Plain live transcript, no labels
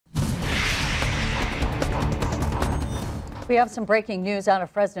We have some breaking news out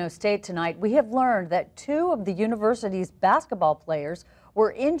of Fresno State tonight. We have learned that two of the university's basketball players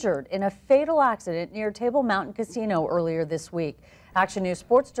were injured in a fatal accident near Table Mountain Casino earlier this week. Action News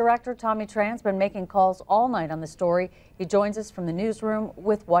Sports Director Tommy Tran's been making calls all night on the story. He joins us from the newsroom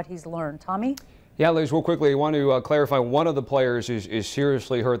with what he's learned. Tommy? Yeah, Liz, real quickly, I want to clarify one of the players is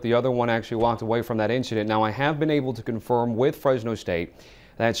seriously hurt. The other one actually walked away from that incident. Now, I have been able to confirm with Fresno State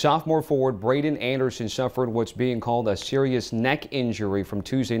that sophomore forward Braden Anderson suffered what's being called a serious neck injury from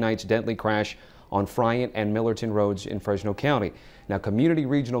Tuesday night's deadly crash on Friant and Millerton roads in Fresno County. Now, Community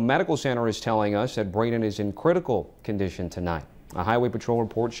Regional Medical Center is telling us that Braden is in critical condition tonight. A Highway Patrol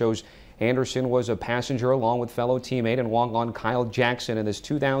report shows Anderson was a passenger along with fellow teammate and walk-on Kyle Jackson in this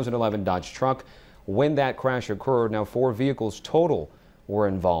 2011 Dodge truck when that crash occurred. Now, 4 vehicles total were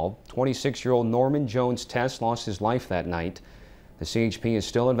involved. 26-year-old Norman Jones Tess lost his life that night. The CHP is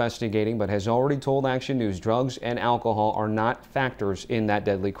still investigating, but has already told Action News drugs and alcohol are not factors in that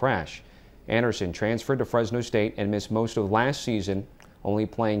deadly crash. Anderson transferred to Fresno State and missed most of last season, only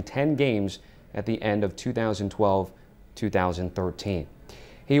playing 10 games at the end of 2012-2013.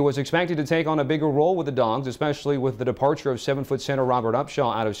 He was expected to take on a bigger role with the Dogs, especially with the departure of 7-foot center Robert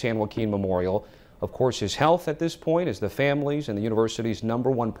Upshaw out of San Joaquin Memorial. Of course, his health at this point is the family's and the university's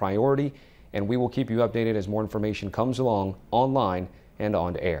 #1 priority, and we will keep you updated as more information comes along online and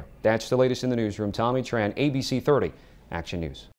on air. That's the latest in the newsroom. Tommy Tran, ABC 30, Action News.